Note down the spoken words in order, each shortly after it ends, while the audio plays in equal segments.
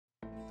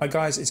Hi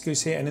guys, it's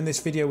Goose here, and in this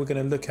video we're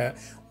going to look at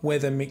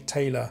whether Mick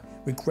Taylor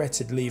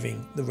regretted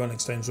leaving the Rolling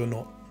Stones or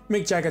not.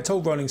 Mick Jagger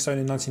told Rolling Stone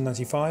in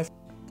 1995,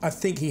 "I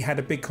think he had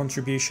a big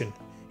contribution.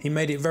 He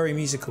made it very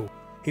musical.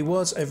 He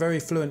was a very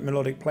fluent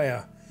melodic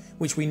player,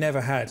 which we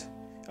never had,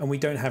 and we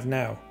don't have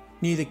now.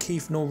 Neither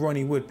Keith nor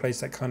Ronnie Wood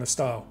plays that kind of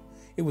style.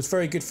 It was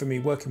very good for me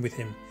working with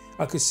him.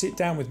 I could sit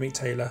down with Mick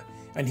Taylor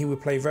and he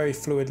would play very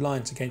fluid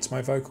lines against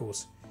my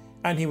vocals.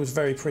 And he was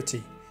very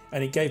pretty,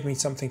 and it gave me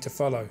something to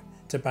follow,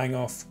 to bang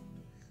off.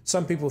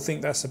 Some people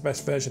think that's the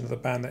best version of the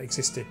band that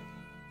existed."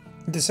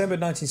 In December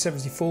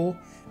 1974,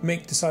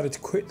 Mick decided to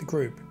quit the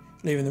group,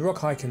 leaving the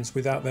Rock Icons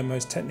without their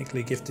most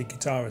technically gifted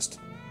guitarist.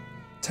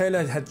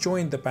 Taylor had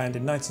joined the band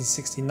in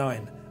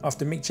 1969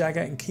 after Mick Jagger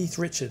and Keith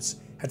Richards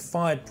had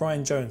fired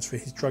Brian Jones for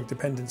his drug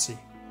dependency.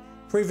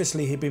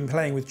 Previously he'd been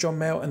playing with John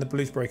Mayall and the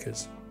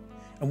Bluesbreakers.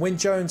 And when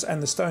Jones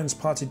and the Stones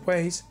parted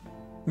ways,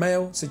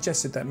 Mayall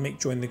suggested that Mick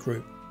join the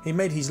group. He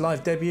made his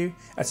live debut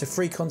at a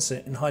free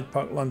concert in Hyde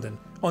Park, London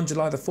on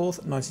July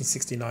 4th,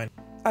 1969.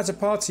 At a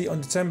party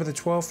on December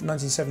 12th,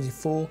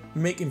 1974,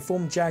 Mick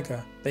informed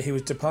Jagger that he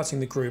was departing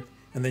the group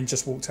and then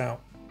just walked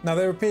out. Now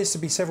there appears to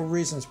be several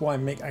reasons why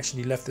Mick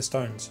actually left the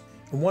Stones,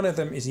 and one of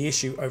them is the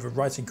issue over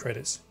writing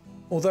credits.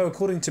 Although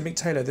according to Mick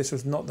Taylor this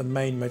was not the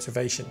main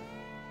motivation.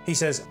 He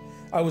says,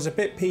 "I was a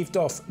bit peeved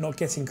off not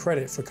getting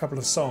credit for a couple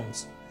of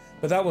songs,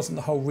 but that wasn't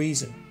the whole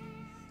reason.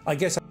 I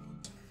guess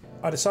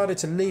I decided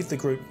to leave the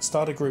group and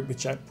start a group with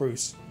Jack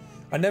Bruce.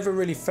 I never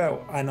really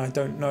felt, and I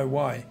don't know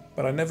why,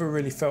 but I never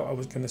really felt I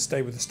was going to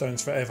stay with the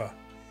Stones forever,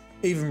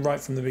 even right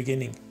from the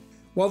beginning."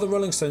 While the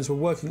Rolling Stones were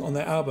working on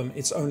their album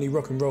It's Only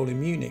Rock and Roll in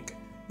Munich,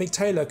 Mick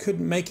Taylor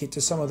couldn't make it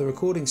to some of the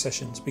recording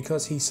sessions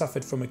because he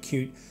suffered from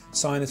acute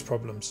sinus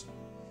problems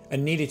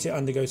and needed to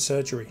undergo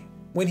surgery.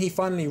 When he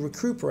finally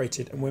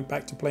recuperated and went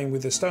back to playing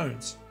with the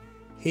Stones,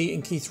 he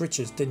and Keith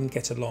Richards didn't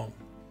get along.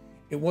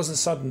 It wasn't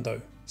sudden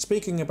though.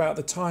 Speaking about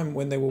the time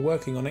when they were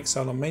working on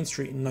Exile on Main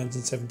Street in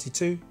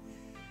 1972,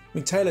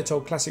 Mick Taylor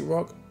told Classic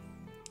Rock,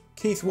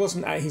 "Keith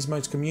wasn't at his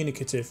most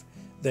communicative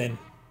then.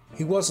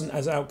 He wasn't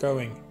as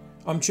outgoing.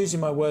 I'm choosing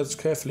my words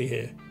carefully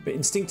here, but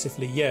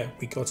instinctively, yeah,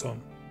 we got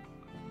on."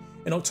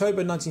 In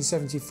October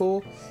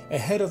 1974,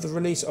 ahead of the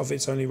release of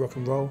It's Only Rock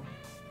and Roll,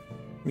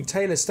 Mick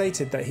Taylor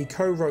stated that he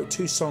co-wrote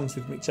 2 songs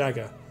with Mick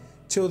Jagger,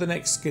 Till the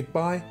Next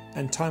Goodbye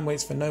and Time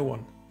Waits for No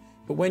One.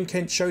 But when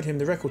Kent showed him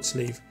the record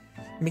sleeve,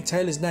 Mick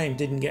Taylor's name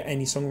didn't get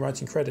any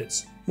songwriting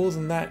credits. More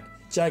than that,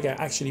 Jagger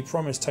actually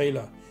promised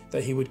Taylor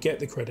that he would get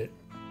the credit.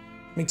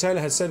 Mick Taylor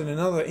had said in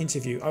another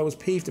interview, "I was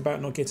peeved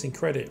about not getting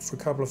credit for a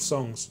couple of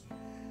songs."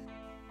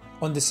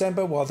 On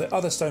December, while the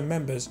other Stone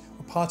members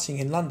were partying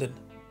in London,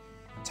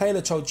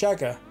 Taylor told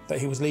Jagger that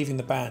he was leaving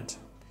the band.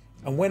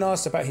 And when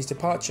asked about his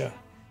departure,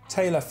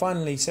 Taylor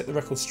finally set the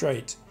record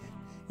straight.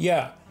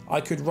 "Yeah,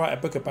 I could write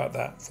a book about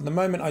that. From the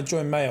moment I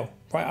joined Mayall,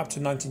 right up to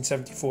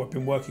 1974, I've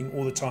been working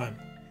all the time.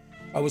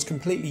 I was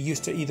completely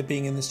used to either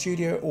being in the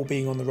studio or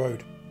being on the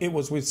road. It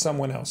was with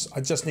someone else.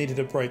 I just needed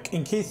a break."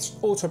 In Keith's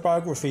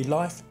autobiography,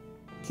 Life,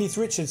 Keith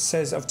Richards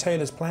says of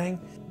Taylor's playing,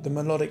 "The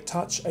melodic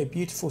touch, a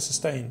beautiful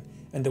sustain,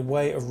 and a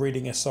way of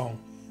reading a song."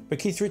 But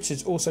Keith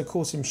Richards also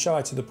calls him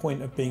shy to the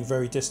point of being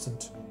very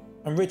distant.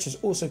 And Richards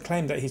also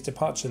claimed that his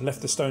departure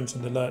left the Stones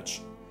in the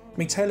lurch.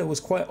 Mick Taylor was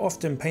quite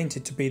often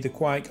painted to be the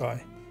quiet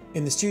guy.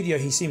 In the studio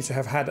he seems to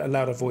have had a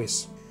louder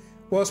voice.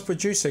 Whilst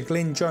producer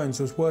Glyn Jones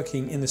was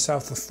working in the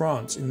south of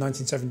France in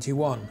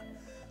 1971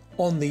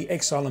 on the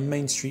Exile on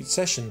Main Street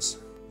sessions,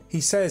 he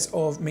says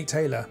of Mick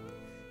Taylor,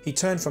 "He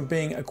turned from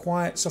being a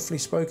quiet, softly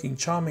spoken,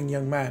 charming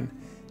young man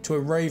to a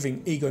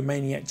raving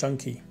egomaniac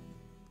junkie.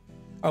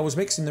 I was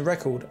mixing the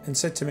record and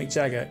said to Mick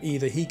Jagger,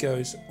 either he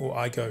goes or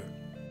I go."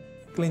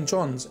 Glyn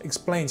Johns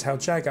explains how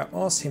Jagger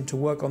asked him to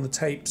work on the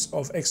tapes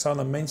of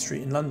Exile on Main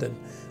Street in London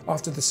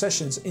after the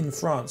sessions in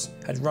France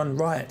had run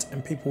riot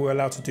and people were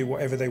allowed to do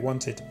whatever they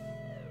wanted.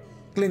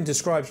 Glyn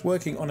describes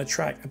working on a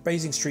track at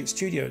Basing Street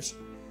Studios,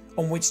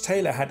 on which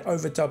Taylor had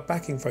overdubbed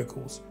backing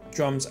vocals,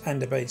 drums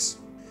and a bass.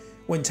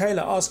 When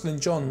Taylor asked Glyn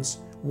Johns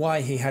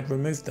why he had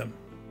removed them,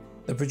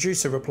 the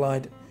producer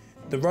replied,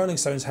 "The Rolling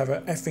Stones have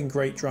an effing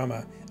great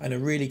drummer and a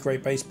really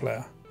great bass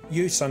player.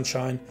 You,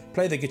 Sunshine,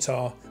 play the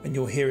guitar and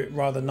you'll hear it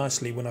rather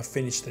nicely when I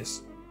finish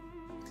this."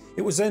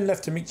 It was then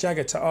left to Mick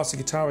Jagger to ask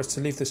the guitarist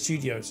to leave the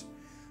studios,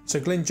 so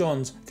Glyn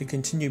Johns could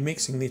continue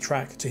mixing the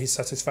track to his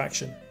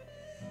satisfaction.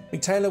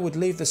 Mick Taylor would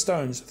leave the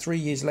Stones 3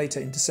 years later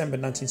in December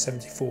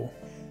 1974.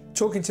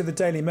 Talking to the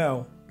Daily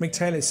Mail, Mick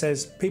Taylor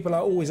says, "People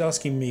are always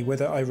asking me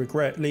whether I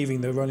regret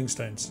leaving the Rolling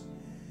Stones.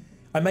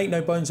 I make no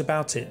bones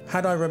about it.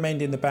 Had I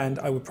remained in the band,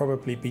 I would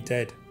probably be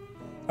dead.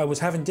 I was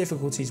having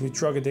difficulties with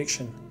drug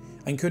addiction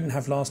and couldn't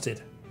have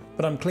lasted,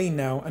 but I'm clean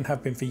now and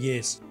have been for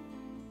years.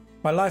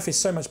 My life is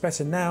so much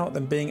better now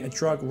than being a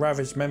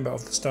drug-ravaged member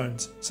of the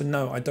Stones, so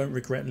no, I don't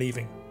regret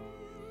leaving."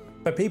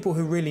 But people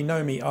who really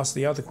know me ask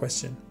the other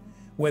question,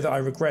 whether I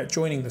regret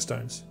joining the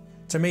Stones.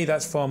 To me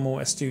that's far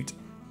more astute.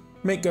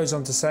 Mick goes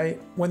on to say,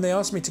 "When they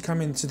asked me to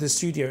come into the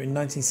studio in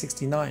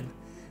 1969,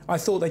 I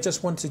thought they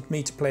just wanted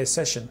me to play a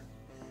session.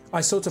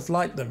 I sort of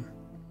liked them,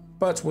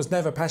 but was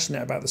never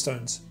passionate about the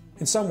Stones.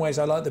 In some ways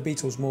I like the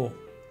Beatles more.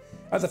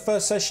 At the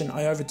first session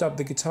I overdubbed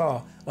the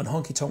guitar on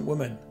Honky Tonk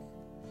Woman,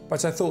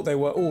 but I thought they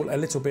were all a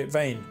little bit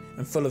vain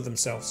and full of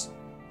themselves.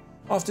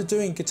 After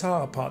doing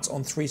guitar parts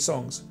on 3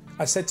 songs,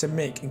 I said to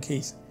Mick and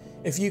Keith,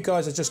 if you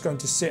guys are just going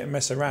to sit and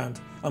mess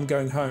around, I'm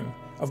going home,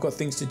 I've got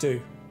things to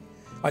do.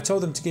 I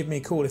told them to give me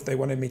a call if they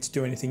wanted me to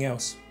do anything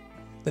else.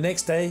 The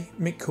next day,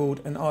 Mick called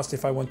and asked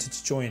if I wanted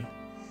to join.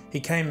 He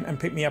came and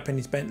picked me up in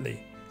his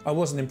Bentley. I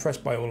wasn't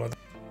impressed by all of that,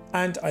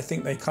 and I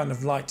think they kind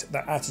of liked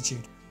that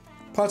attitude.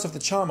 Part of the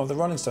charm of the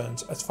Rolling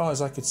Stones, as far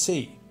as I could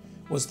see,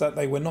 was that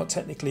they were not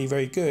technically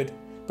very good,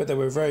 but they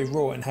were very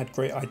raw and had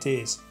great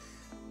ideas.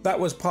 That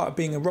was part of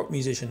being a rock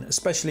musician,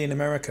 especially in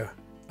America,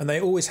 and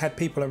they always had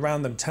people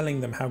around them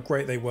telling them how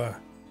great they were.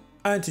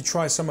 And to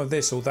try some of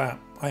this or that,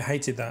 I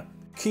hated that.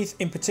 Keith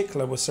in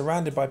particular was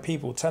surrounded by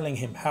people telling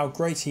him how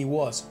great he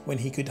was when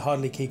he could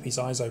hardly keep his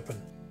eyes open.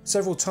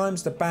 Several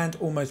times the band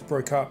almost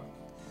broke up.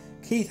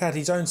 Keith had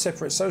his own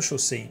separate social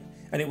scene,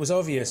 and it was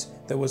obvious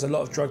there was a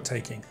lot of drug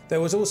taking.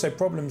 There was also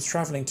problems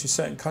travelling to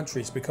certain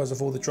countries because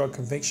of all the drug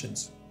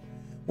convictions.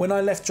 When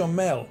I left John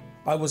Mayall,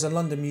 I was a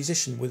London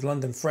musician with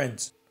London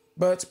friends,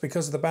 but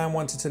because the band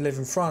wanted to live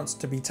in France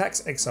to be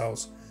tax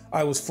exiles,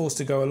 I was forced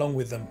to go along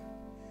with them.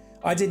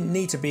 I didn't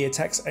need to be a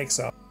tax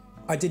exile.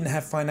 I didn't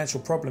have financial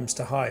problems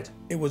to hide.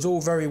 It was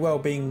all very well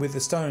being with the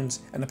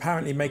Stones and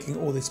apparently making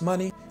all this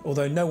money,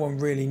 although no one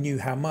really knew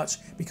how much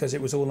because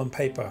it was all on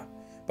paper.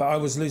 But I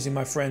was losing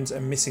my friends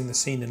and missing the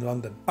scene in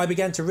London. I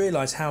began to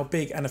realise how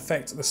big an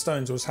effect the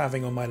Stones was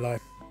having on my life.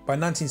 By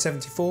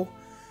 1974,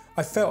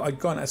 I felt I'd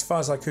gone as far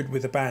as I could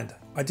with the band.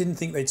 I didn't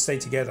think they'd stay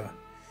together.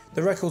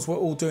 The records were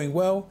all doing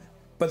well,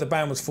 but the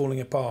band was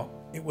falling apart.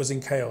 It was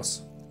in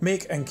chaos.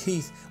 Mick and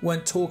Keith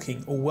weren't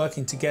talking or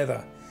working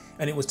together,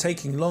 and it was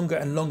taking longer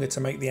and longer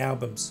to make the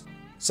albums.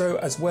 So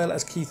as well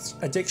as Keith's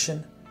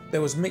addiction,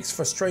 there was Mick's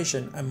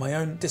frustration and my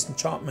own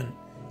disenchantment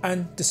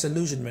and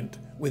disillusionment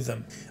with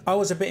them. I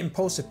was a bit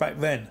impulsive back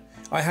then.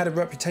 I had a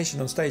reputation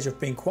on stage of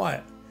being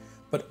quiet,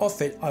 but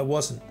off it I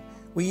wasn't.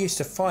 We used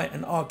to fight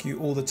and argue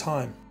all the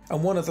time,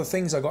 and one of the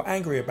things I got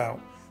angry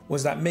about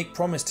was that Mick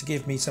promised to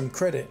give me some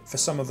credit for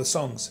some of the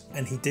songs,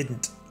 and he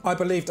didn't. I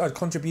believed I'd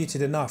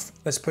contributed enough,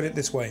 let's put it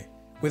this way.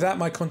 Without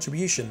my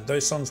contribution,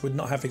 those songs would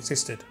not have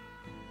existed.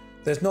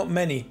 There's not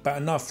many, but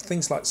enough,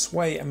 things like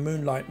Sway and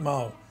Moonlight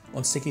Mile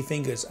on Sticky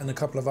Fingers and a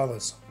couple of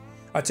others.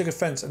 I took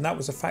offence and that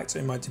was a factor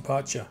in my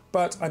departure,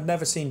 but I'd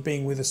never seen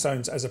being with the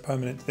Stones as a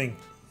permanent thing.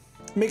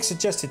 Mick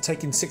suggested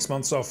taking 6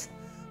 months off,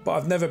 but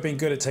I've never been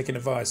good at taking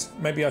advice.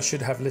 Maybe I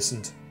should have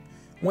listened.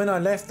 When I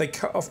left, they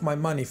cut off my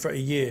money for a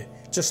year,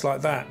 just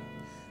like that.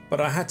 But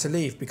I had to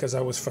leave because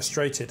I was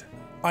frustrated.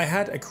 I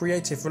had a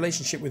creative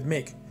relationship with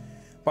Mick,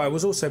 but I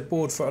was also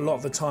bored for a lot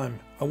of the time.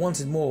 I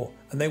wanted more,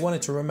 and they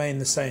wanted to remain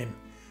the same.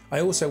 I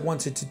also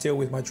wanted to deal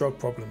with my drug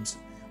problems.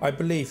 I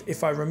believe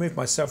if I removed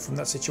myself from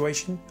that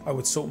situation, I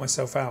would sort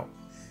myself out.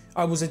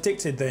 I was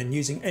addicted then,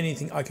 using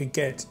anything I could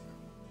get.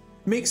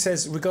 Mick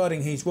says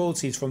regarding his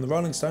royalties from the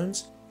Rolling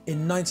Stones,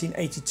 in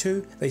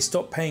 1982 they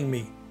stopped paying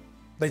me.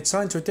 They'd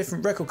signed to a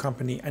different record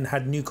company and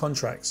had new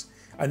contracts,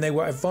 and they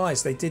were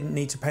advised they didn't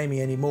need to pay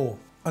me anymore.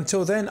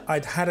 Until then,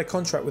 I'd had a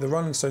contract with the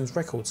Rolling Stones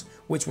Records,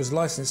 which was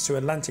licensed to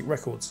Atlantic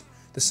Records,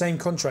 the same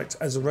contract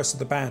as the rest of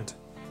the band.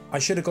 I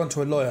should have gone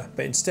to a lawyer,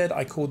 but instead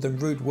I called them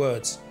rude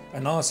words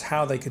and asked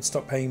how they could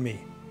stop paying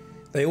me.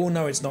 They all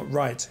know it's not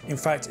right, in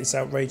fact it's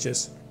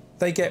outrageous.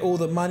 They get all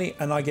the money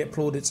and I get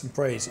plaudits and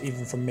praise,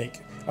 even from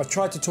Mick. I've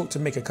tried to talk to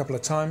Mick a couple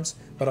of times,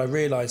 but I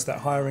realise that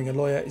hiring a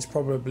lawyer is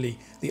probably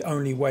the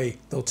only way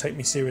they'll take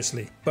me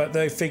seriously. But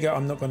they figure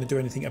I'm not going to do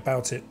anything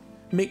about it.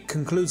 Mick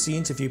concludes the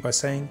interview by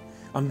saying,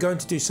 I'm going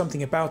to do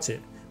something about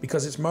it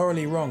because it's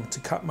morally wrong to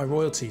cut my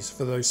royalties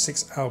for those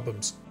 6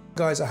 albums.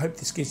 Guys, I hope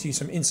this gives you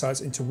some insights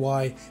into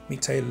why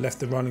Mick Taylor left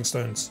the Rolling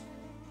Stones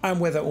and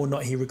whether or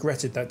not he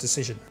regretted that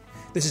decision.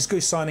 This is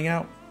Goose signing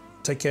out.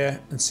 Take care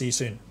and see you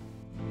soon.